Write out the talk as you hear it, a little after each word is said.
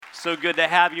So good to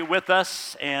have you with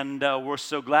us, and we're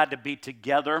so glad to be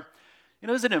together. You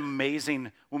know, isn't it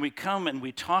amazing when we come and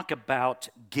we talk about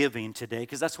giving today,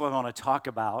 because that's what I want to talk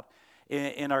about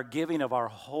in our giving of our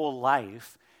whole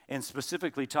life, and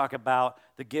specifically talk about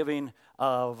the giving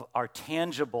of our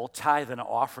tangible tithe and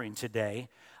offering today.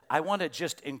 I want to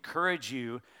just encourage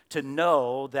you to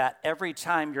know that every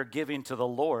time you're giving to the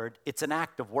Lord, it's an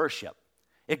act of worship.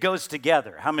 It goes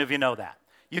together. How many of you know that?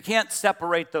 You can't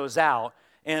separate those out.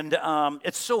 And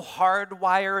it's so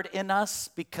hardwired in us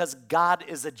because God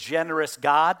is a generous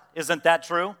God. Isn't that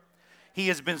true? He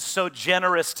has been so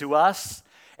generous to us.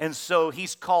 And so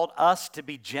he's called us to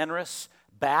be generous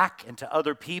back and to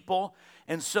other people.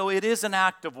 And so it is an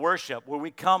act of worship where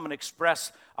we come and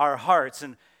express our hearts.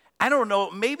 And I don't know,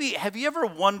 maybe, have you ever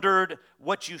wondered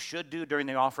what you should do during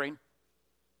the offering?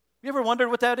 You ever wondered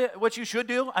what you should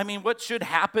do? I mean, what should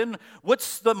happen?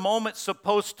 What's the moment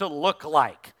supposed to look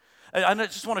like? I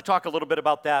just want to talk a little bit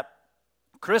about that.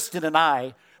 Kristen and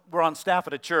I were on staff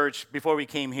at a church before we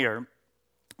came here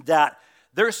that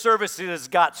their services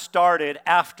got started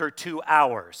after 2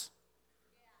 hours.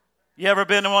 You ever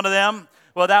been to one of them?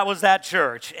 Well, that was that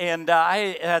church. And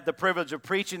I had the privilege of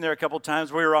preaching there a couple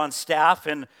times. We were on staff.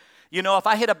 And, you know, if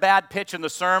I hit a bad pitch in the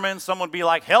sermon, someone would be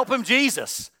like, "Help him,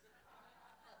 Jesus."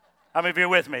 How many of you are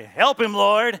with me? Help him,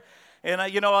 Lord.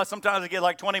 And, you know, sometimes I get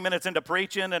like 20 minutes into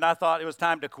preaching, and I thought it was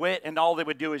time to quit, and all they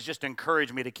would do is just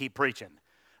encourage me to keep preaching.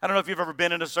 I don't know if you've ever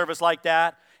been in a service like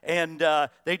that, and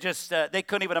they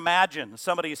couldn't even imagine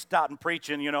somebody stopping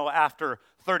preaching, you know, after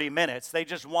 30 minutes. They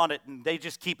just want it, and they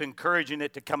just keep encouraging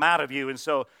it to come out of you, and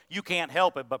so you can't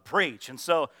help it but preach. And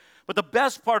so, but the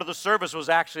best part of the service was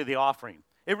actually the offering.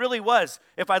 It really was.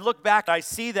 If I look back, I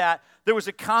see that there was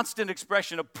a constant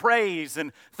expression of praise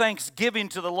and thanksgiving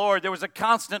to the Lord. There was a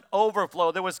constant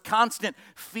overflow. There was constant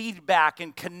feedback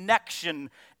and connection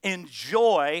and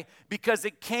joy because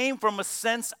it came from a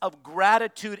sense of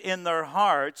gratitude in their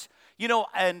hearts. You know,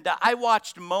 and I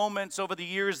watched moments over the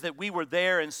years that we were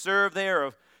there and served there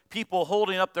of people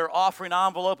holding up their offering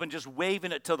envelope and just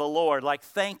waving it to the Lord like,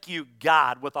 "Thank you,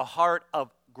 God," with a heart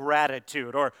of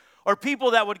gratitude. Or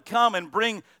people that would come and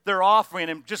bring their offering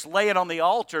and just lay it on the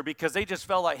altar because they just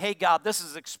felt like, "Hey, God, this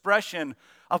is expression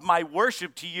of my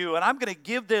worship to you, and I'm going to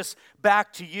give this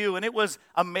back to you." And it was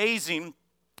amazing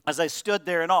as I stood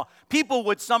there and all. People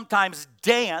would sometimes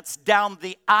dance down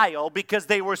the aisle because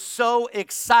they were so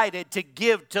excited to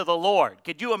give to the Lord.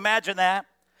 Could you imagine that?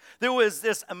 There was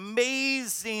this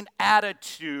amazing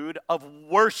attitude of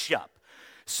worship.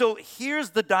 So here's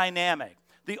the dynamic.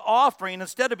 The offering,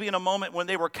 instead of being a moment when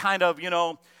they were kind of, you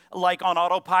know, like on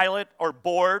autopilot or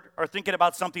bored or thinking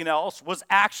about something else, was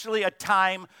actually a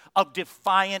time of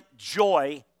defiant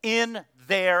joy in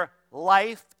their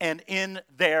life and in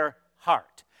their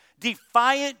heart.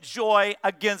 Defiant joy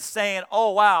against saying, "Oh,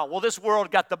 wow, well, this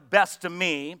world got the best of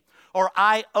me," or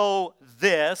 "I owe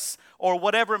this," or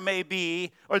whatever it may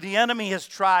be, or "the enemy has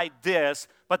tried this,"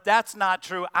 but that's not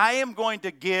true. I am going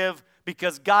to give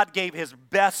because God gave his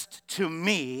best to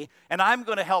me, and I'm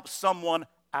going to help someone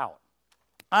out.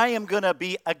 I am going to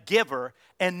be a giver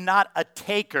and not a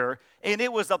taker, and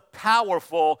it was a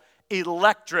powerful,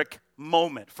 electric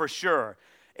moment for sure.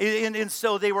 And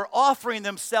so they were offering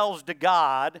themselves to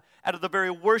God out of the very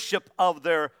worship of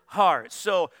their hearts.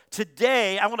 So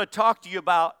today, I want to talk to you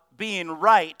about being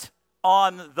right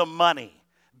on the money.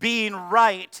 Being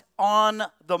right on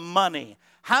the money.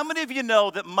 How many of you know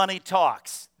that money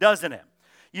talks, doesn't it?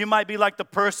 You might be like the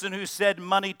person who said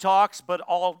money talks, but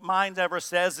all mine ever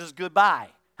says is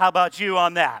goodbye. How about you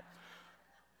on that?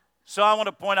 So I want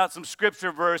to point out some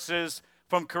scripture verses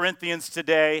from Corinthians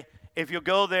today. If you'll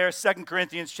go there, 2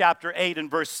 Corinthians chapter 8 and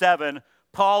verse 7,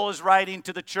 Paul is writing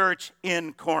to the church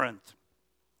in Corinth.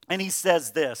 And he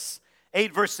says this,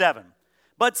 8 verse 7.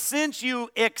 "But since you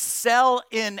excel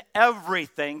in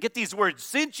everything," get these words,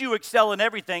 since you excel in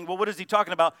everything, well, what is he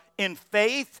talking about? In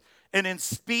faith and in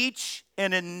speech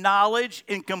and in knowledge,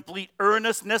 in complete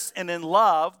earnestness and in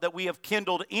love that we have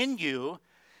kindled in you,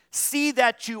 see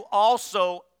that you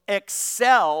also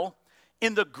excel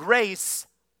in the grace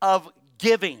of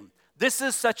giving. This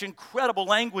is such incredible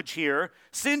language here.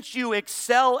 Since you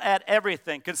excel at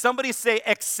everything. Can somebody say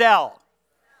excel?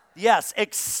 Yes,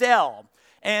 excel.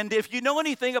 And if you know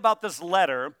anything about this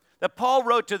letter that Paul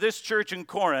wrote to this church in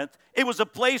Corinth, it was a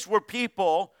place where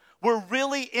people were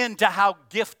really into how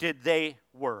gifted they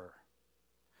were.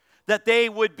 That they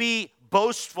would be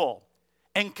boastful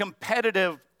and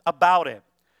competitive about it.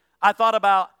 I thought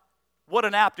about what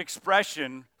an apt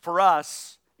expression for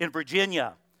us in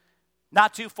Virginia,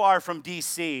 not too far from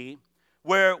D.C.,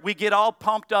 where we get all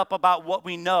pumped up about what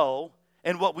we know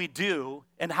in what we do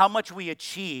and how much we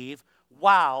achieve,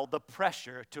 wow, the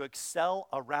pressure to excel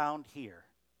around here.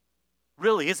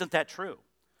 Really, isn't that true?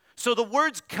 So the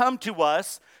words come to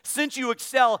us, since you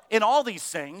excel in all these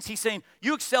things, he's saying,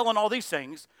 you excel in all these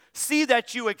things, see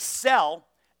that you excel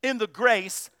in the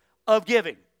grace of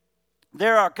giving.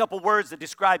 There are a couple words that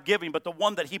describe giving, but the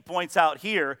one that he points out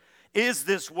here is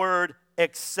this word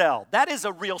excel. That is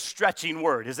a real stretching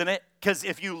word, isn't it? Because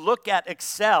if you look at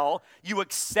excel, you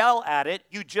excel at it.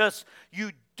 You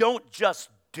don't just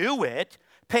do it.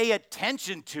 Pay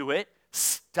attention to it.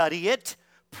 Study it.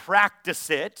 Practice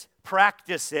it.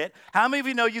 Practice it. How many of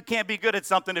you know you can't be good at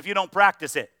something if you don't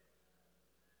practice it?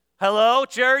 Hello,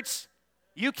 church?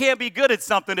 You can't be good at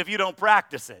something if you don't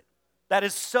practice it. That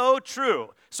is so true.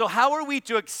 So how are we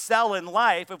to excel in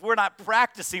life if we're not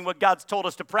practicing what God's told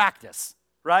us to practice,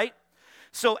 right?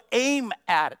 So aim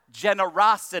at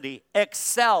generosity,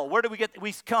 excel. Where do we get?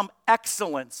 We come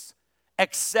excellence,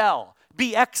 excel.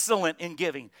 Be excellent in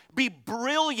giving. Be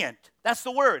brilliant. That's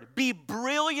the word. Be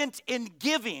brilliant in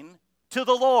giving to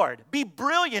the Lord. Be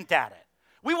brilliant at it.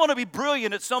 We want to be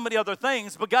brilliant at so many other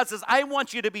things, but God says, I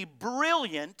want you to be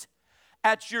brilliant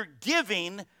at your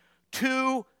giving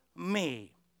to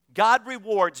me. God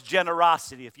rewards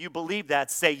generosity. If you believe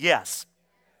that, say yes.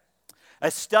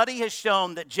 A study has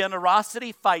shown that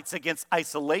generosity fights against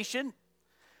isolation,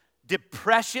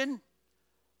 depression,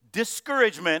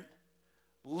 discouragement,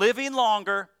 living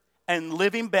longer, and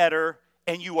living better,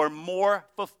 and you are more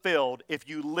fulfilled if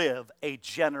you live a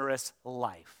generous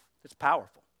life. It's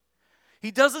powerful.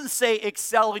 He doesn't say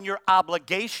excel in your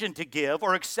obligation to give,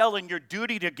 or excel in your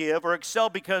duty to give, or excel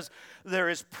because there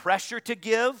is pressure to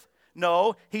give.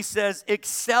 No, he says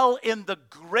excel in the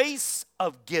grace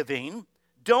of giving.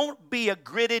 Don't be a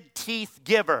gritted teeth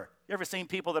giver. You ever seen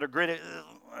people that are gritted?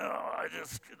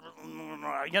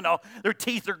 Their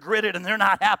teeth are gritted and they're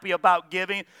not happy about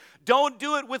giving. Don't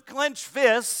do it with clenched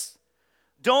fists.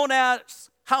 Don't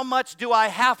ask, how much do I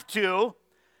have to?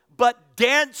 But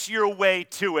dance your way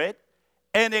to it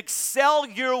and excel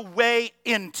your way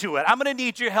into it. I'm going to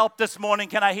need your help this morning.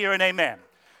 Can I hear an amen?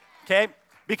 Okay?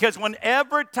 Because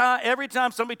every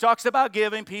time somebody talks about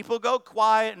giving, people go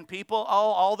quiet and people,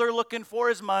 all they're looking for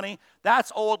is money.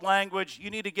 That's old language. You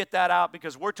need to get that out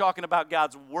because we're talking about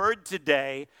God's word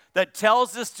today that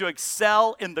tells us to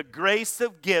excel in the grace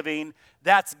of giving.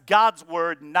 That's God's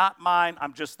word, not mine.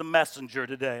 I'm just the messenger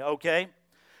today, okay?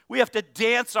 We have to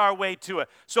dance our way to it.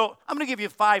 So I'm going to give you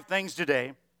 5 things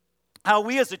today how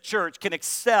we as a church can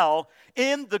excel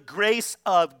in the grace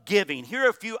of giving. Here are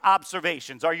a few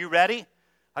observations. Are you ready?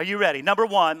 Are you ready? Number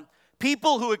 1,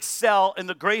 people who excel in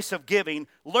the grace of giving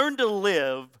learn to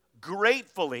live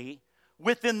gratefully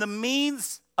within the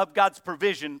means of God's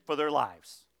provision for their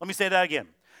lives. Let me say that again.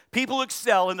 People who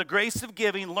excel in the grace of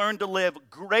giving learn to live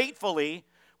gratefully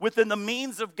within the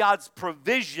means of God's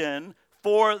provision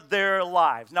for their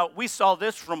lives. Now, we saw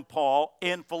this from Paul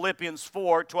in Philippians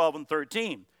 4, 12 and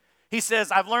 13. He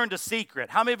says, I've learned a secret.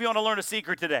 How many of you want to learn a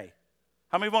secret today?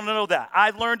 How many want to know that?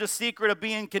 I've learned a secret of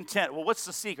being content. Well, what's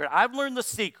the secret? I've learned the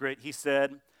secret, he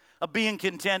said, of being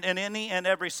content in any and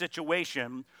every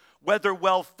situation, whether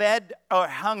well-fed or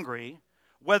hungry,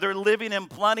 whether living in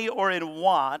plenty or in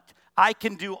want. I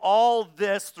can do all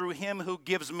this through him who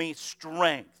gives me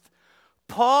strength.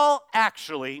 Paul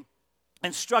actually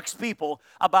instructs people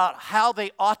about how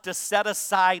they ought to set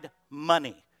aside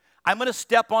money. I'm going to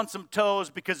step on some toes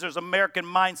because there's American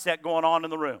mindset going on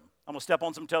in the room. I'm going to step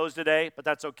on some toes today, but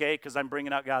that's okay because I'm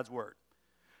bringing out God's word.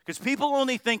 Because people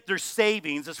only think their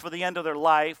savings is for the end of their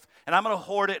life, and I'm going to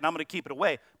hoard it and I'm going to keep it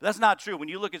away. But that's not true. When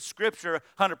you look at Scripture,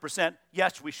 100%,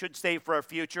 yes, we should save for our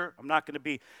future. I'm not going to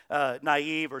be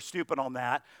naive or stupid on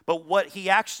that. But what he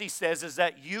actually says is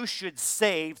that you should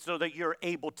save so that you're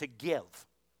able to give.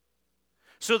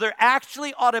 So there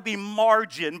actually ought to be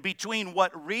margin between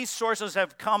what resources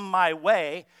have come my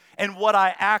way and what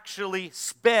I actually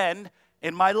spend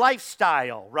in my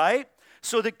lifestyle, right?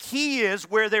 So the key is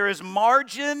where there is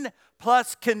margin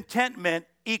plus contentment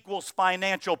equals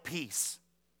financial peace.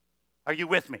 Are you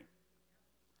with me?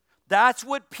 That's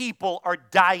what people are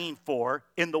dying for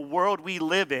in the world we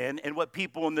live in and what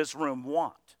people in this room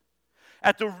want.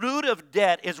 At the root of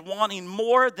debt is wanting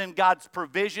more than God's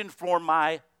provision for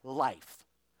my life.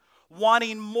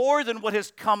 Wanting more than what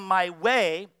has come my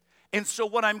way. And so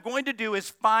what I'm going to do is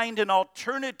find an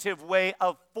alternative way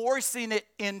of forcing it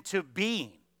into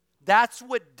being. That's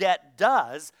what debt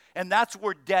does, and that's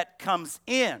where debt comes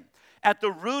in. At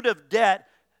the root of debt,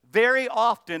 very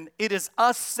often, it is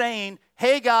us saying,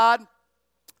 hey, God,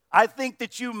 I think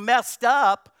that you messed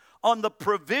up on the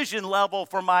provision level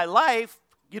for my life.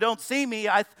 You don't see me.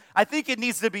 I think it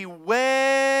needs to be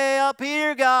way up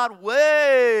here, God,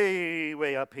 way,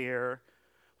 way up here.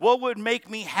 What would make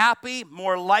me happy?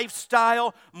 More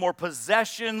lifestyle, more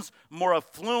possessions, more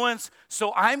affluence.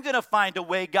 So I'm going to find a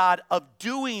way, God, of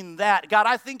doing that. God,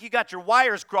 I think you got your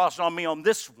wires crossed on me on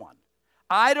this one.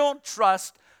 I don't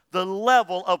trust the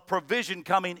level of provision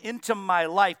coming into my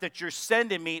life that you're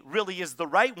sending me really is the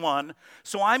right one.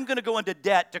 So I'm going to go into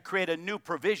debt to create a new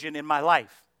provision in my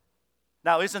life.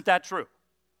 Now, isn't that true?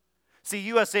 See,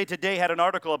 USA Today had an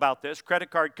article about this.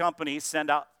 Credit card companies send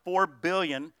out 4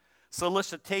 billion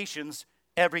solicitations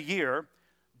every year.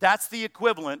 That's the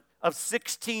equivalent of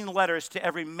 16 letters to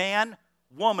every man,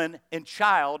 woman, and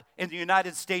child in the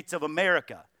United States of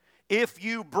America. If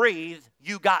you breathe,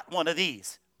 you got one of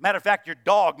these. Matter of fact, your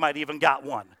dog might even got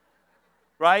one,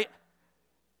 right?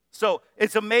 So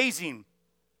it's amazing.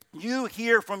 You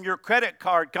hear from your credit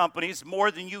card companies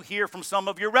more than you hear from some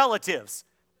of your relatives.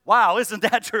 Wow, isn't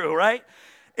that true, right?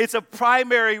 It's a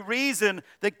primary reason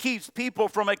that keeps people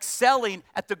from excelling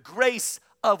at the grace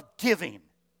of giving.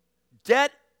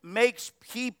 Debt makes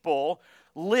people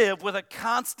live with a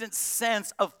constant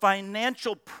sense of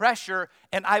financial pressure,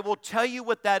 and I will tell you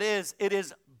what that is. It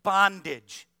is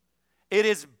bondage. It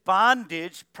is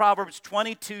bondage. Proverbs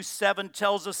 22:7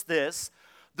 tells us this.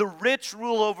 The rich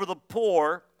rule over the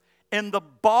poor, and the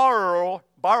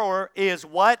borrower is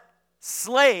what?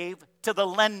 Slave to the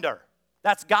lender.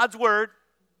 That's God's word.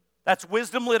 That's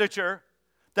wisdom literature.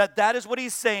 That is what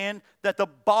he's saying, that the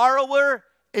borrower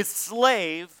is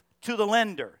slave to the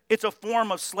lender. It's a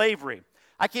form of slavery.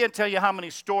 I can't tell you how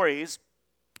many stories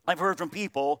I've heard from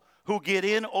people who get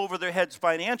in over their heads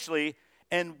financially,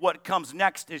 and what comes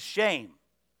next is shame.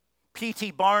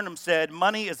 P.T. Barnum said,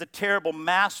 money is a terrible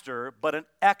master, but an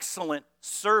excellent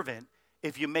servant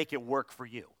if you make it work for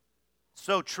you.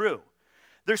 So true.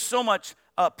 There's so much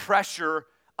pressure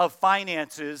of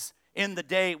finances in the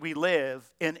day we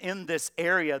live and in this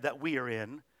area that we are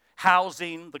in.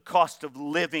 Housing, the cost of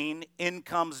living,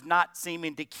 incomes not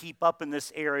seeming to keep up in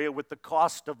this area with the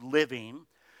cost of living.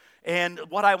 And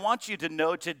what I want you to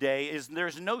know today is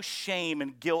there's no shame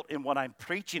and guilt in what I'm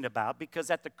preaching about,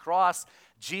 because at the cross,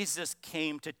 Jesus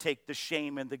came to take the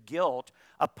shame and the guilt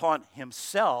upon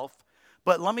himself.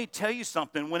 But let me tell you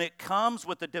something. When it comes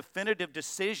with a definitive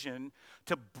decision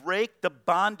to break the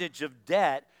bondage of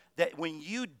debt, that when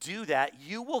you do that,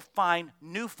 you will find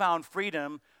newfound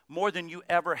freedom more than you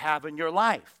ever have in your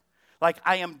life. Like,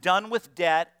 I am done with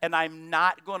debt, and I'm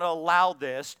not going to allow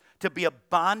this to be a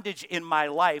bondage in my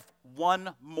life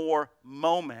one more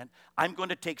moment. I'm going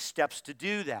to take steps to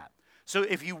do that. So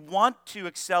if you want to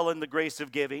excel in the grace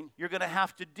of giving, you're going to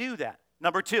have to do that.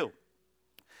 Number 2,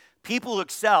 people who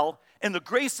excel in the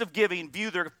grace of giving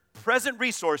view their present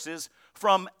resources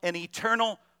from an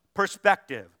eternal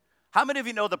perspective. How many of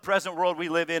you know the present world we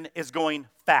live in is going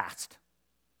fast?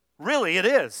 Really, it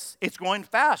is. It's going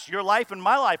fast. Your life and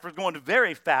my life are going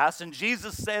very fast. And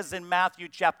Jesus says in Matthew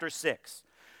chapter 6,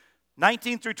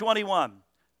 19 through 21,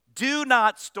 do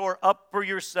not store up for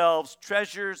yourselves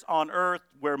treasures on earth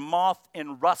where moth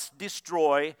and rust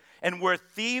destroy and where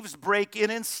thieves break in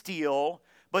and steal,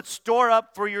 but store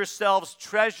up for yourselves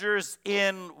treasures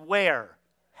in where?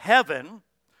 Heaven,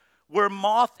 where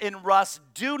moth and rust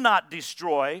do not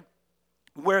destroy,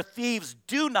 where thieves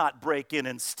do not break in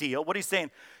and steal. What he's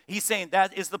saying? He's saying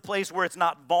that is the place where it's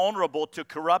not vulnerable to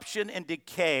corruption and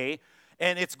decay,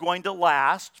 and it's going to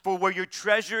last. For where your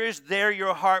treasure is, there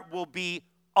your heart will be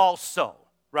also,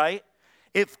 right?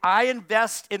 If I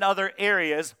invest in other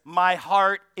areas, my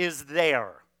heart is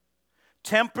there.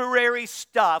 Temporary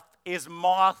stuff is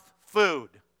moth food,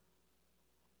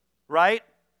 right?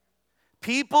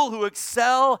 People who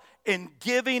excel in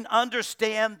giving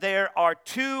understand there are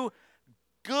 2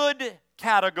 good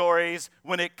categories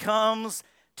when it comes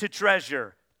to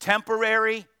treasure: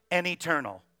 temporary and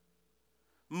eternal.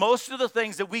 Most of the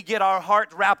things that we get our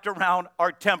heart wrapped around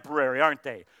are temporary, aren't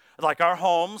they? Like our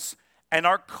homes and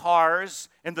our cars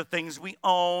and the things we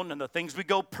own and the things we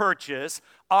go purchase.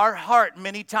 Our heart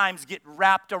many times get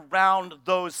wrapped around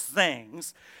those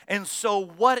things. And so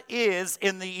what is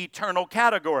in the eternal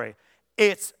category?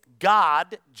 It's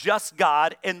God, just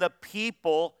God, and the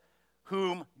people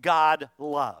whom God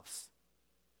loves.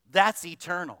 That's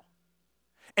eternal.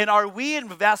 And are we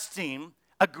investing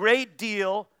a great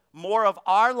deal more of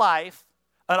our life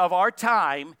and of our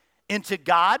time into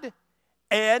God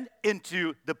and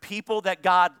into the people that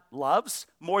God loves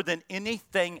more than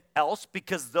anything else?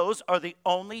 Because those are the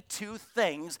only 2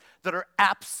 things that are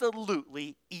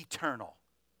absolutely eternal.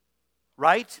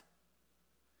 Right?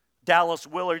 Dallas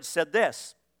Willard said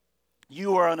this: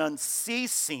 you are an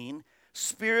unceasing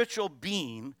spiritual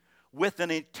being with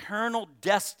an eternal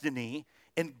destiny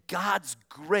in God's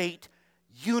great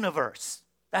universe.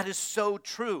 That is so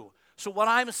true. So what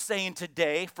I'm saying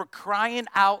today, for crying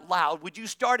out loud, would you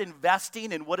start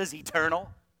investing in what is eternal?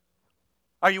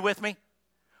 Are you with me?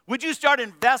 Would you start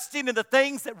investing in the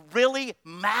things that really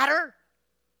matter?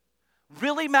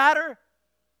 Really matter?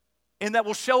 And that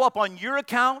will show up on your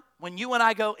account when you and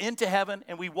I go into heaven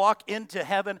and we walk into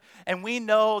heaven and we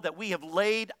know that we have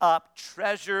laid up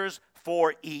treasures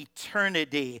for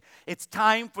eternity. It's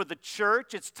time for the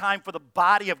church, it's time for the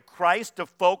body of Christ to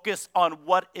focus on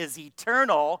what is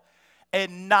eternal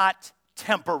and not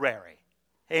temporary.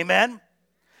 Amen?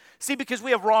 See, because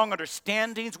we have wrong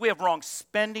understandings, we have wrong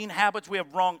spending habits, we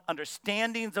have wrong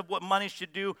understandings of what money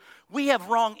should do. We have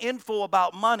wrong info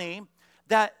about money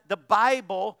that the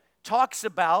Bible talks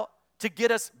about to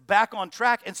get us back on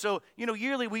track. And so,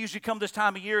 yearly we usually come this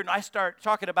time of year and I start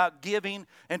talking about giving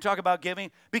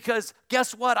because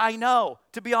guess what? I know,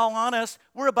 to be all honest,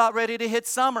 we're about ready to hit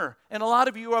summer. And a lot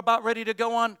of you are about ready to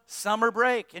go on summer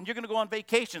break. And you're going to go on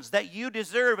vacations that you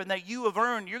deserve and that you have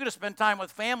earned. You're going to spend time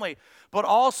with family. But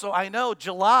also, I know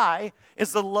July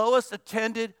is the lowest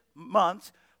attended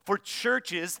month for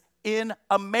churches in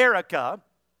America.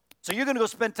 So you're going to go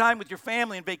spend time with your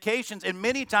family and vacations, and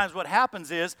many times what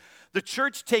happens is the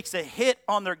church takes a hit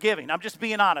on their giving. I'm just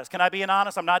being honest. Can I be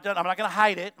honest? I'm not going to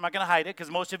hide it. I'm not going to hide it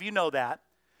because most of you know that.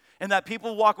 And that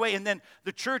people walk away, and then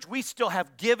the church, we still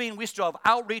have giving, we still have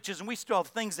outreaches, and we still have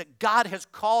things that God has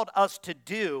called us to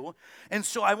do. And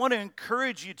so I want to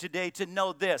encourage you today to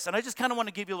know this, and I just kind of want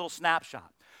to give you a little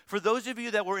snapshot. For those of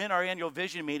you that were in our annual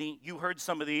vision meeting, you heard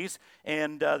some of these,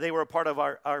 and they were a part of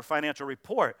our financial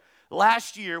report.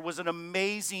 Last year was an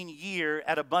amazing year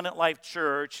at Abundant Life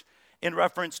Church in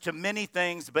reference to many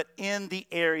things, but in the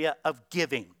area of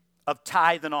giving, of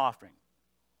tithe and offering.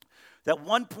 That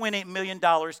 $1.8 million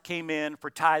came in for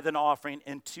tithe and offering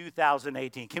in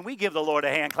 2018. Can we give the Lord a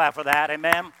hand clap for that?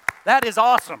 Amen? That is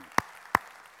awesome.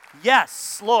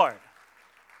 Yes, Lord.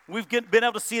 We've been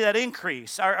able to see that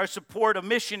increase. Our support of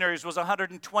missionaries was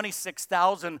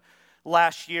 $126,000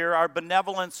 last year. Our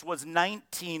benevolence was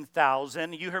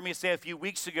 $19,000. You heard me say a few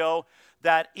weeks ago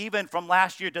that even from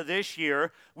last year to this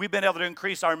year, we've been able to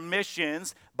increase our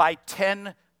missions by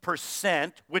 10%,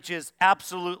 which is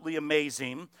absolutely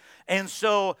amazing. And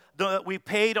so we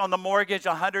paid on the mortgage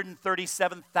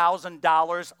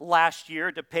 $137,000 last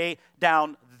year to pay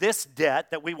down this debt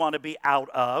that we want to be out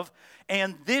of.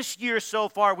 And this year so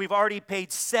far, we've already paid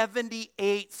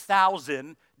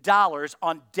 $78,000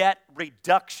 on debt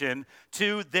reduction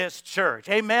to this church.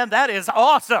 Amen. That is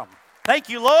awesome. Thank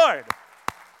you, Lord.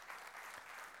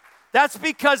 That's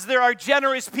because there are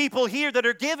generous people here that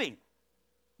are giving.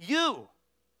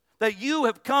 That you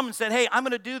have come and said, hey, I'm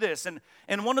going to do this. And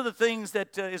one of the things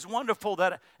that is wonderful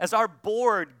that as our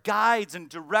board guides and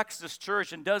directs this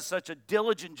church and does such a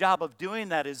diligent job of doing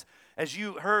that is, as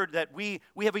you heard, that we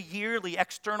have a yearly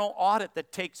external audit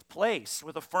that takes place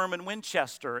with a firm in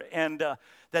Winchester, and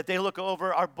that they look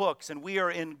over our books, and we are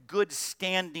in good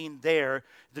standing there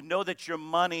to know that your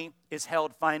money is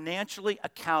held financially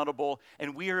accountable,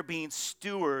 and we are being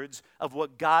stewards of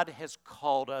what God has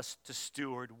called us to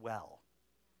steward well.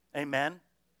 Amen?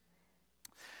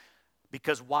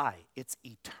 Because why? It's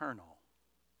eternal.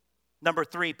 Number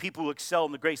 3, people who excel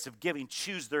in the grace of giving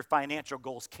choose their financial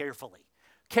goals carefully.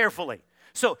 Carefully.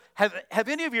 So have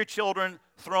any of your children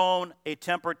thrown a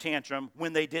temper tantrum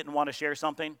when they didn't want to share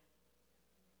something?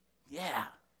 Yeah.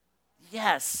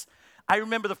 Yes. I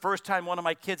remember the first time one of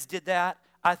my kids did that,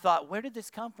 I thought, where did this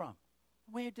come from?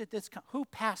 Where did this come? Who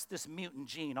passed this mutant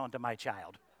gene onto my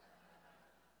child?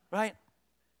 Right?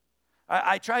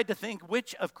 I tried to think,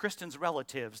 which of Kristen's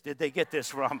relatives did they get this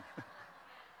from?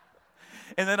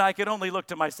 And then I could only look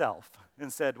to myself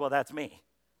and said, well, that's me,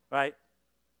 right?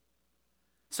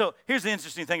 So here's the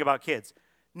interesting thing about kids.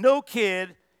 No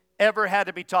kid ever had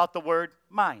to be taught the word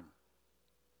mine.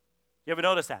 You ever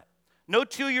notice that? No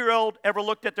 2-year-old ever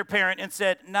looked at their parent and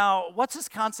said, now, what's this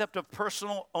concept of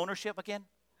personal ownership again?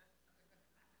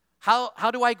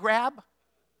 How do I grab?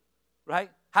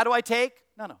 Right? How do I take?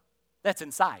 No. That's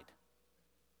inside.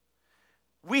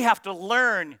 We have to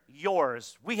learn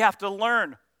yours. We have to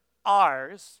learn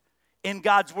ours. In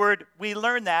God's word, we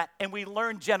learn that, and we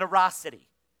learn generosity.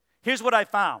 Here's what I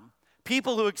found.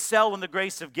 People who excel in the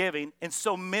grace of giving, and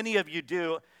so many of you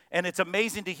do, and it's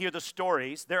amazing to hear the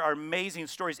stories. There are amazing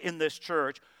stories in this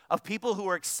church of people who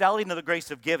are excelling in the grace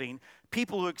of giving,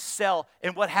 people who excel.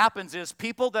 And what happens is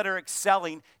people that are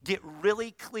excelling get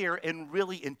really clear and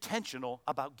really intentional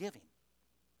about giving.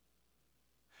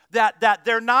 That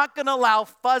they're not going to allow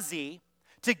fuzzy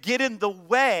to get in the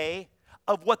way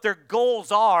of what their goals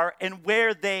are and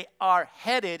where they are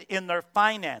headed in their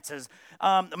finances.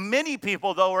 Many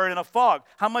people, though, are in a fog.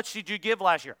 How much did you give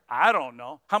last year? I don't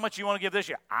know. How much you want to give this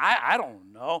year? I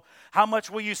don't know. How much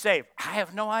will you save? I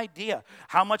have no idea.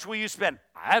 How much will you spend?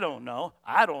 I don't know.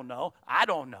 I don't know. I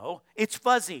don't know. It's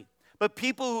fuzzy. But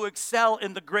people who excel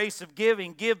in the grace of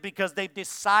giving give because they've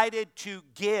decided to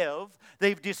give.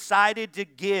 They've decided to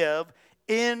give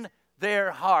in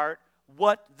their heart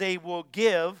what they will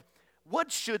give.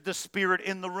 What should the spirit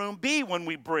in the room be when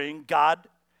we bring God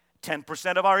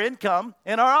 10% of our income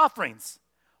in our offerings?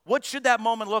 What should that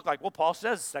moment look like? Well, Paul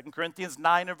says, 2 Corinthians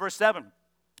 9 and verse 7.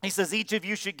 He says, each of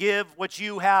you should give what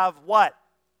you have what?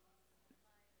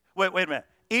 Wait a minute.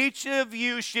 Each of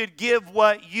you should give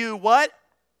what you what?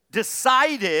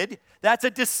 Decided. That's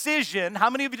a decision. How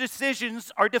many of your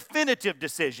decisions are definitive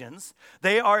decisions?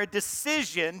 They are a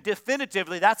decision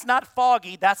definitively. That's not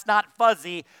foggy. That's not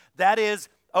fuzzy. That is,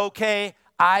 okay,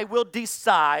 I will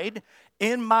decide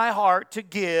in my heart to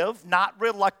give, not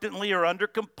reluctantly or under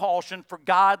compulsion, for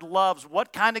God loves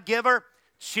what kind of giver?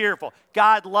 Cheerful.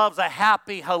 God loves a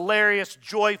happy, hilarious,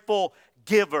 joyful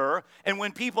giver. And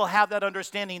when people have that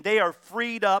understanding, they are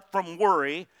freed up from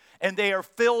worry, and they are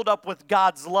filled up with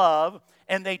God's love,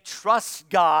 and they trust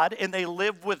God, and they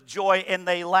live with joy, and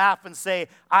they laugh and say,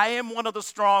 I am one of the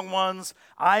strong ones,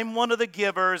 I'm one of the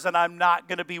givers, and I'm not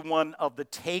going to be one of the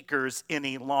takers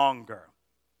any longer.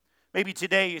 Maybe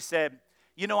today you said,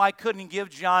 you know, I couldn't give,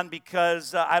 John,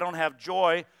 because I don't have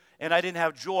joy, and I didn't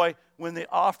have joy when the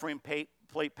offering plate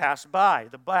passed by,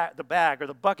 the bag or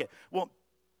the bucket. Well,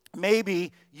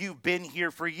 maybe you've been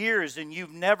here for years and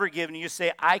you've never given. You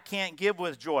say, I can't give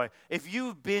with joy. If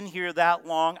you've been here that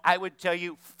long, I would tell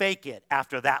you, fake it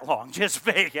after that long. Just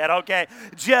fake it, okay?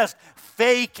 Just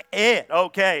fake it,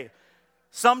 okay?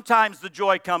 Sometimes the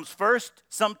joy comes first.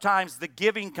 Sometimes the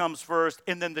giving comes first,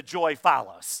 and then the joy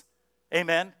follows.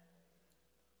 Amen?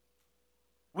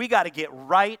 We got to get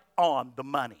right on the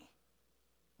money.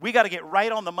 We got to get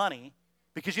right on the money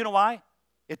because you know why?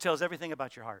 It tells everything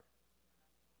about your heart.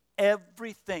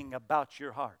 Everything about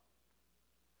your heart.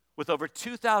 With over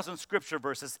 2,000 scripture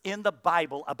verses in the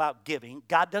Bible about giving,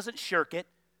 God doesn't shirk it.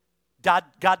 God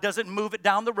doesn't move it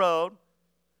down the road.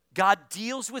 God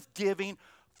deals with giving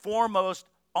foremost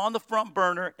on the front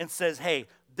burner and says, hey,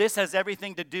 this has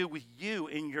everything to do with you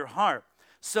in your heart.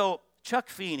 So Chuck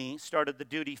Feeney started the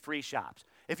duty-free shops.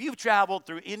 If you've traveled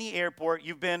through any airport,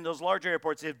 you've been, those large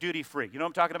airports, they have duty-free. You know what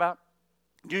I'm talking about?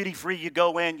 Duty-free, you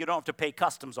go in, you don't have to pay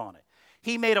customs on it.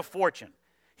 He made a fortune.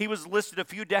 He was listed a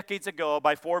few decades ago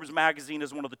by Forbes magazine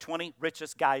as one of the 20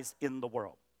 richest guys in the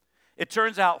world. It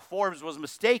turns out Forbes was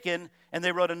mistaken, and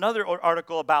they wrote another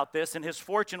article about this, and his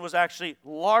fortune was actually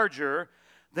larger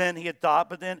than he had thought.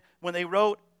 But then when they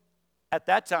wrote at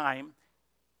that time,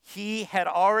 he had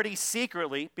already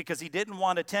secretly, because he didn't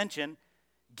want attention,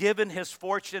 given his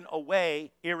fortune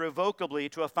away irrevocably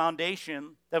to a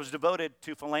foundation that was devoted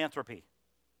to philanthropy.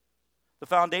 The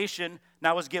foundation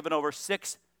now has given over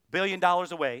 $6 billion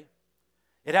away.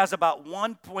 It has about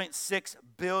 $1.6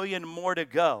 billion more to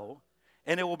go,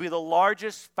 and it will be the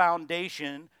largest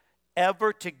foundation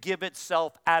ever to give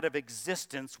itself out of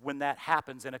existence when that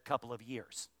happens in a couple of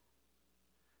years.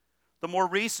 The more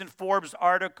recent Forbes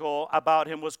article about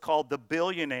him was called The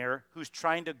Billionaire Who's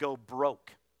Trying to Go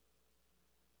Broke.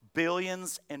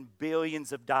 Billions and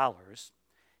billions of dollars.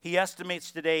 He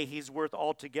estimates today he's worth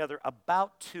altogether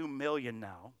about $2 million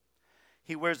now.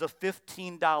 He wears a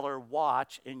 $15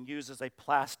 watch and uses a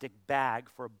plastic bag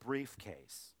for a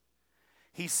briefcase.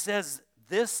 He says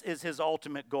this is his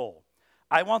ultimate goal.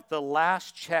 I want the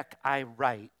last check I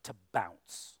write to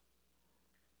bounce.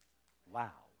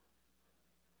 Wow.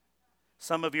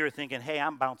 Some of you are thinking, hey,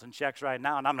 I'm bouncing checks right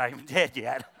now and I'm not even dead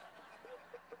yet.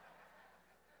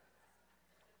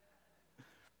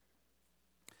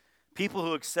 People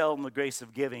who excel in the grace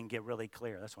of giving get really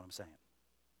clear. That's what I'm saying.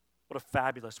 What a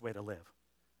fabulous way to live.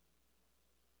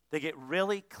 They get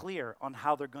really clear on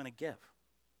how they're going to give,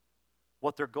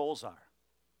 what their goals are.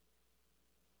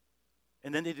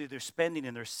 And then they do their spending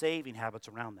and their saving habits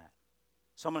around that.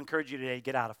 So I'm going to encourage you today to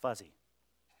get out of fuzzy.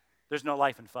 There's no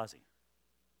life in fuzzy.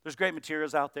 There's great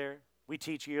materials out there. We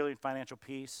teach yearly in financial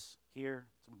peace here.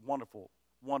 It's a wonderful,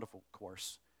 wonderful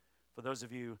course for those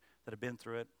of you that have been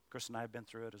through it. Chris and I have been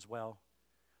through it as well.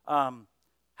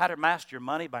 How to Master Your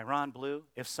Money by Ron Blue.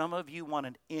 If some of you want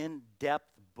an in-depth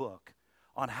book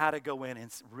on how to go in and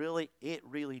it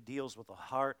really deals with the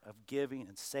heart of giving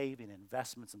and saving and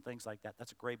investments and things like that.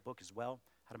 That's a great book as well.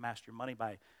 How to Master Your Money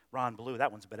by Ron Blue.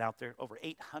 That one's been out there. Over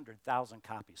 800,000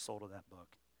 copies sold of that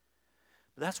book.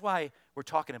 But that's why we're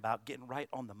talking about getting right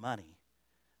on the money.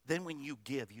 Then when you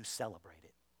give, you celebrate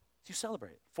it. You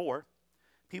celebrate it. 4,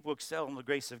 people who excel in the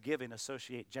grace of giving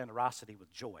associate generosity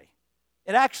with joy.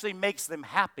 It actually makes them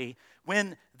happy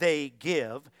when they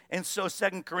give. And so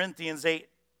 2 Corinthians 8,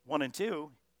 1 and 2,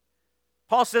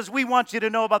 Paul says, we want you to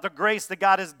know about the grace that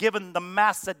God has given the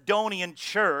Macedonian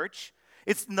church.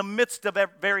 It's in the midst of a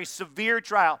very severe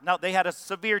trial. Now, they had a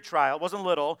severe trial. It wasn't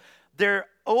little. Their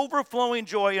overflowing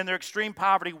joy and their extreme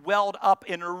poverty welled up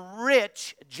in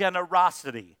rich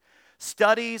generosity.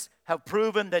 Studies have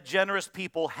proven that generous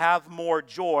people have more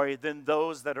joy than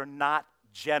those that are not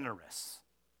generous.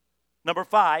 Number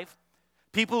 5,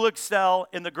 people who excel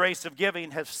in the grace of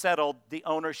giving have settled the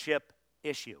ownership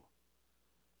issue.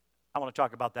 I want to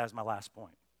talk about that as my last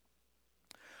point.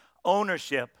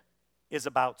 Ownership is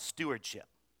about stewardship.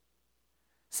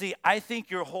 See, I think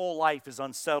your whole life is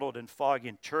unsettled and foggy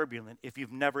and turbulent if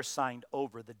you've never signed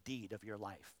over the deed of your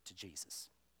life to Jesus.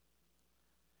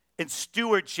 And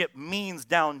stewardship means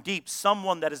down deep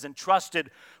someone that is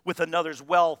entrusted with another's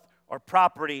wealth or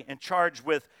property and charged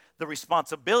with the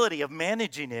responsibility of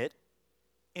managing it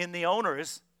in the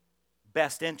owner's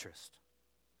best interest.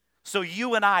 So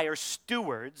you and I are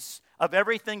stewards of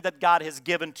everything that God has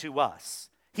given to us.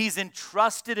 He's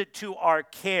entrusted it to our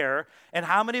care. And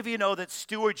how many of you know that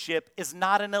stewardship is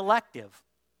not an elective?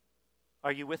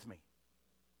 Are you with me?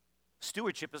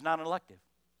 Stewardship is not an elective.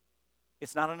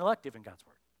 It's not an elective in God's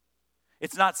word.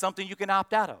 It's not something you can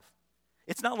opt out of.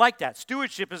 It's not like that.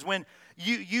 Stewardship is when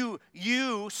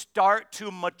you start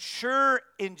to mature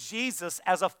in Jesus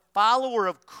as a follower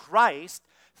of Christ.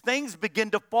 Things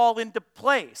begin to fall into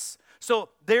place. So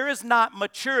there is not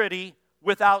maturity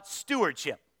without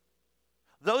stewardship.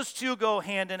 Those two go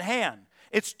hand in hand.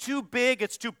 It's too big,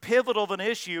 it's too pivotal of an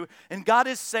issue, and God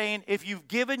is saying, if you've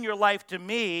given your life to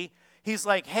me, he's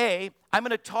like, hey, I'm going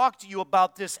to talk to you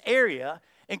about this area,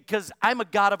 and because I'm a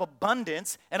God of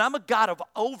abundance, and I'm a God of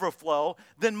overflow,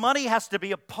 then money has to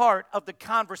be a part of the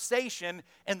conversation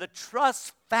and the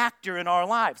trust factor in our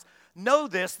lives. Know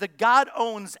this, that God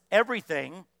owns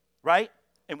everything, right?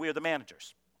 And we are the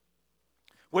managers.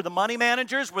 We're the money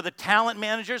managers, we're the talent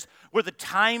managers, we're the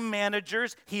time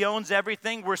managers. He owns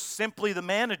everything. We're simply the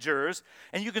managers.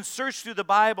 And you can search through the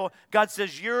Bible. God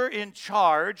says, you're in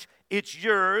charge. It's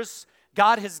yours.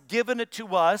 God has given it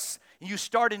to us. You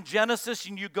start in Genesis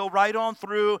and you go right on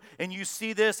through and you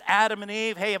see this, Adam and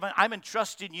Eve, hey, I'm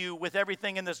entrusting you with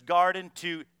everything in this garden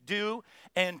to do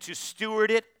and to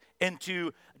steward it and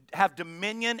to have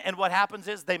dominion. And what happens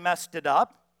is they messed it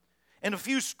up. In a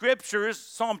few scriptures,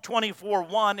 Psalm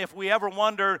 24:1, if we ever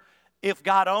wonder if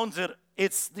God owns it,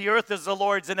 it's the earth is the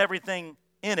Lord's and everything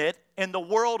in it, and the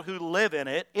world who live in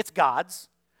it, it's God's.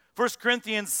 1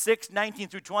 Corinthians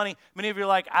 6:19 through 20, many of you are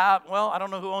like, well, I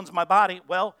don't know who owns my body.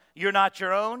 Well, you're not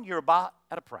your own. You're bought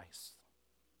at a price.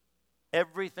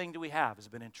 Everything that we have has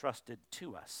been entrusted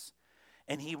to us,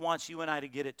 and he wants you and I to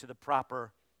get it to the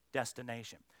proper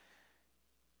destination.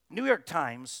 New York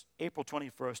Times, April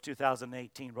 21st,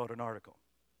 2018, wrote an article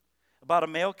about a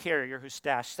mail carrier who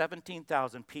stashed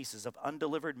 17,000 pieces of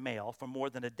undelivered mail for more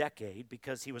than a decade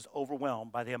because he was overwhelmed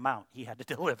by the amount he had to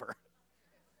deliver.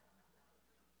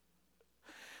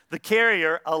 The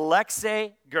carrier,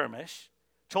 Alexei Germish,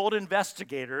 told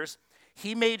investigators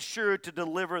he made sure to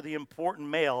deliver the important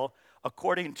mail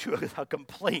according to a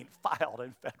complaint filed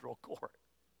in federal court.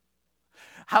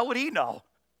 How would he know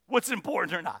what's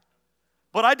important or not?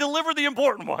 But I deliver the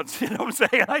important ones, you know what I'm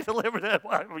saying? I deliver that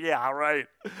one. Yeah, right.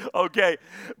 Okay.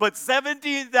 But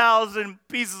 17,000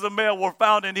 pieces of mail were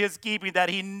found in his keeping that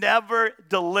he never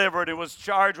delivered and was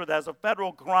charged with as a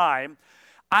federal crime.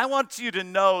 I want you to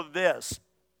know this,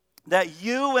 that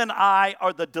you and I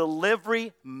are the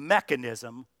delivery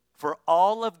mechanism for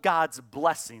all of God's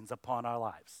blessings upon our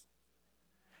lives.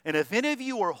 And if any of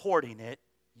you are hoarding it,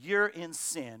 you're in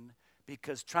sin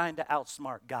because trying to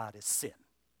outsmart God is sin.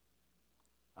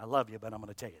 I love you, but I'm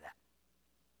going to tell you that.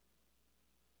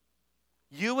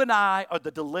 You and I are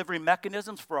the delivery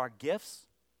mechanisms for our gifts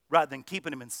rather than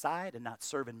keeping them inside and not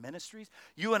serving ministries.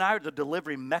 You and I are the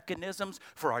delivery mechanisms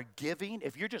for our giving.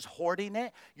 If you're just hoarding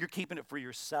it, you're keeping it for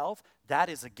yourself. That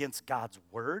is against God's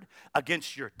word.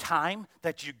 Against your time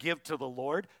that you give to the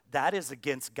Lord, that is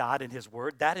against God and his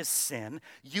word. That is sin.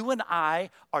 You and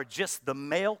I are just the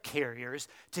mail carriers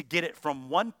to get it from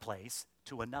one place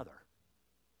to another.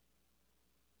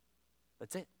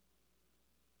 That's it.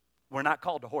 We're not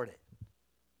called to hoard it.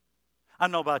 I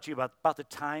don't know about you, about the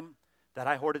time that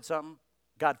I hoarded something,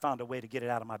 God found a way to get it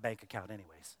out of my bank account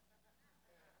anyways.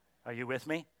 Are you with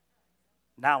me?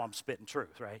 Now I'm spitting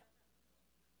truth, right?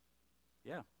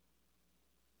 Yeah.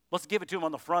 Let's give it to him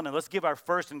on the front end. Let's give our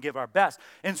first and give our best.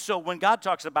 And so when God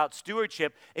talks about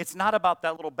stewardship, it's not about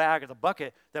that little bag or the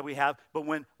bucket that we have, but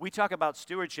when we talk about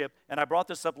stewardship, and I brought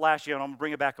this up last year, and I'm going to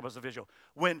bring it back up as a visual.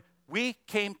 When we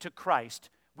came to Christ,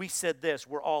 we said this,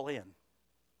 we're all in.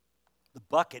 The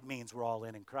bucket means we're all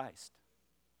in Christ.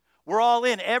 We're all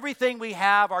in. Everything we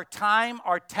have, our time,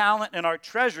 our talent, and our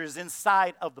treasure is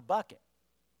inside of the bucket.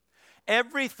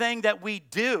 Everything that we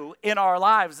do in our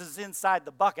lives is inside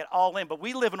the bucket, all in. But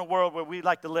we live in a world where we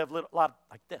like to live a lot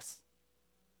like this.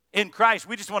 In Christ,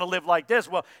 we just want to live like this.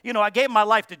 Well, I gave my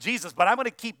life to Jesus, but I'm going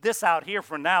to keep this out here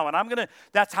for now, and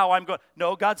that's how I'm going.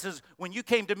 No, God says, when you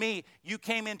came to me, you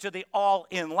came into the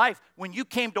all-in life. When you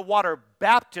came to water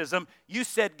baptism, you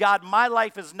said, God, my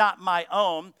life is not my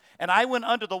own. And I went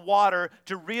under the water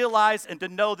to realize and to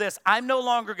know this. I'm no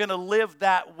longer going to live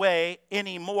that way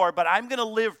anymore, but I'm going to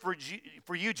live for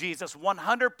you, Jesus,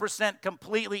 100%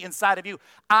 completely inside of you.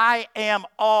 I am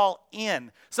all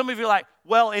in. Some of you are like,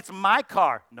 well, it's my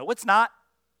car. No, it's not.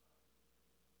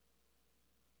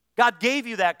 God gave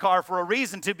you that car for a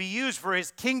reason, to be used for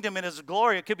his kingdom and his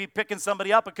glory. It could be picking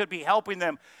somebody up. It could be helping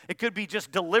them. It could be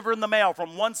just delivering the mail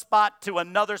from one spot to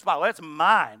another spot. Well, it's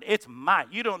mine. It's mine.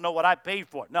 You don't know what I paid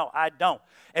for it. No, I don't.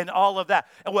 And all of that.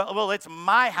 Well, it's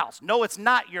my house. No, it's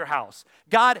not your house.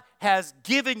 God has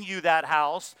given you that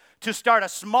house to start a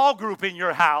small group in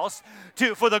your house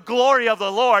for the glory of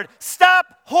the Lord. Stop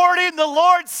hoarding the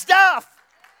Lord's stuff.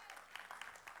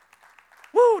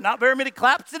 Woo, not very many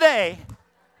claps today.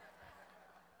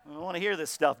 We don't want to hear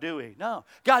this stuff, do we? No.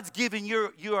 God's given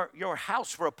your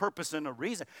house for a purpose and a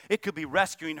reason. It could be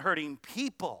rescuing hurting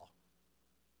people.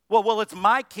 Well, it's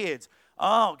my kids.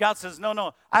 Oh, God says,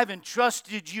 no. I've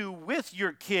entrusted you with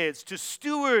your kids to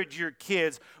steward your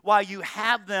kids while you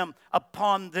have them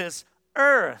upon this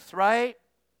earth, right?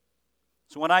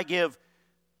 So when I give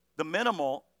the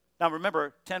minimal, now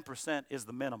remember, 10% is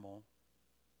the minimal.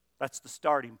 That's the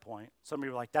starting point. Some of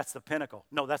you are like, that's the pinnacle.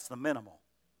 No, that's the minimal.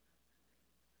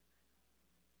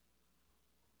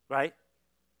 Right?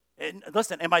 And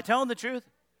listen, am I telling the truth?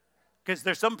 Because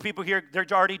there's some people here, they're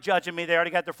already judging me. They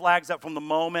already got their flags up from the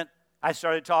moment I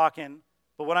started talking.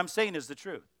 But what I'm saying is the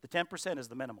truth. The 10% is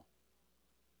the minimal.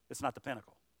 It's not the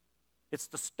pinnacle. It's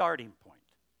the starting point.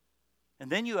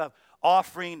 And then you have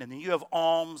offering, and then you have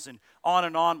alms, and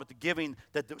on with the giving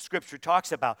that the Scripture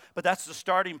talks about. But that's the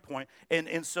starting point.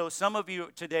 And so some of you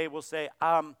today will say,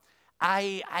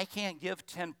 I can't give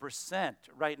 10%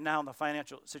 right now in the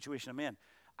financial situation I'm in.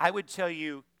 I would tell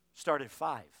you, start at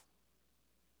 5.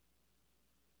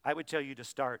 I would tell you to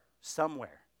start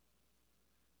somewhere.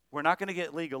 We're not going to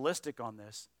get legalistic on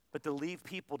this, but to leave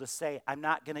people to say, I'm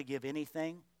not going to give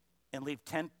anything and leave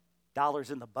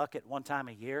 $10 in the bucket one time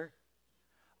a year,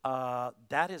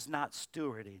 that is not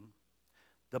stewarding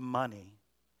the money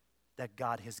that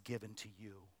God has given to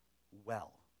you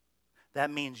well. That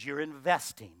means you're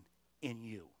investing in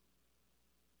you.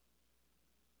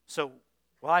 So,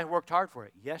 well, I worked hard for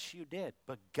it. Yes, you did.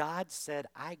 But God said,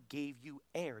 I gave you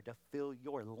air to fill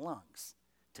your lungs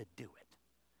to do it.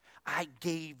 I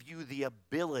gave you the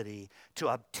ability to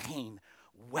obtain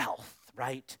wealth,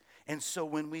 right? And so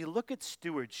when we look at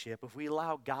stewardship, if we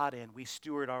allow God in, we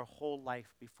steward our whole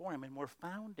life before him, and we're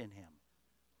found in him.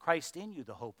 Christ in you,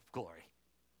 the hope of glory.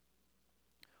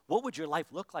 What would your life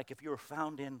look like if you were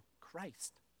found in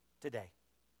Christ today?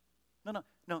 No.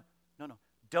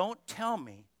 Don't tell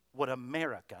me what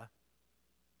America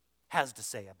has to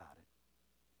say about it.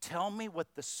 Tell me what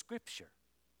the Scripture.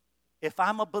 If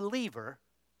I'm a believer,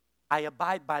 I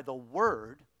abide by the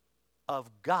Word of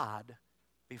God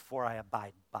before I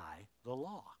abide by the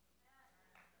law.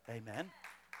 Amen.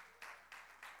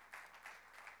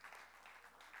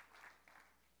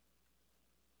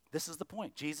 This is the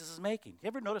point Jesus is making. You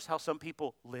ever notice how some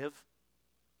people live?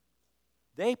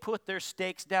 They put their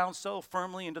stakes down so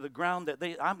firmly into the ground that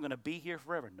I'm going to be here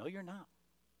forever. No, you're not.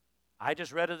 I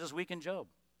just read it this week in Job.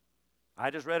 I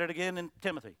just read it again in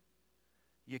Timothy.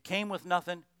 You came with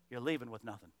nothing, you're leaving with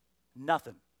nothing.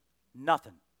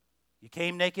 Nothing. You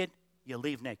came naked, you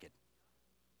leave naked.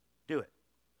 Do it.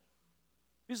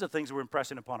 These are the things we're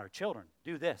impressing upon our children.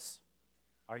 Do this.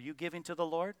 Are you giving to the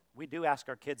Lord? We do ask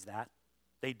our kids that.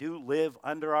 They do live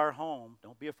under our home.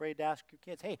 Don't be afraid to ask your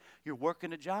kids, hey, you're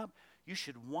working a job? You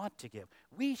should want to give.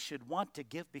 We should want to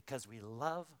give because we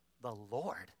love the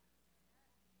Lord.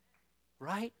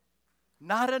 Right?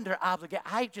 Not under obligation.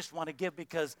 I just want to give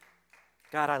because,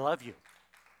 God, I love you.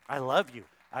 I love you.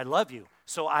 I love you.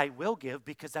 So I will give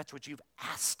because that's what you've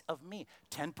asked of me.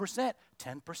 10%.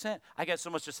 I got so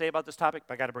much to say about this topic,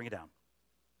 but I got to bring it down.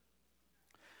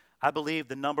 I believe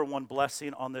the number one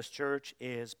blessing on this church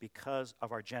is because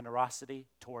of our generosity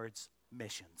towards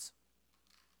missions.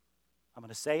 I'm going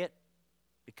to say it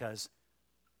because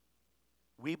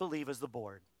we believe as the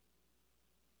board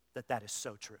that that is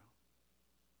so true.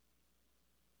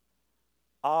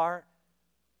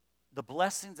 The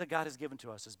blessings that God has given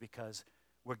to us is because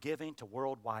we're giving to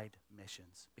worldwide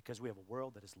missions, because we have a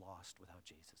world that is lost without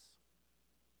Jesus.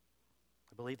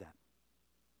 I believe that.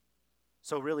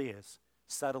 So it really is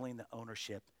settling the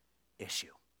ownership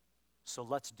issue. So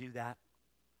let's do that,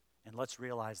 and let's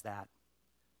realize that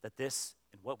this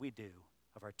and what we do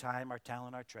of our time, our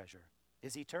talent, our treasure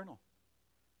is eternal,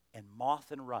 and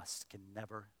moth and rust can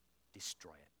never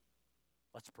destroy it.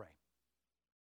 Let's pray.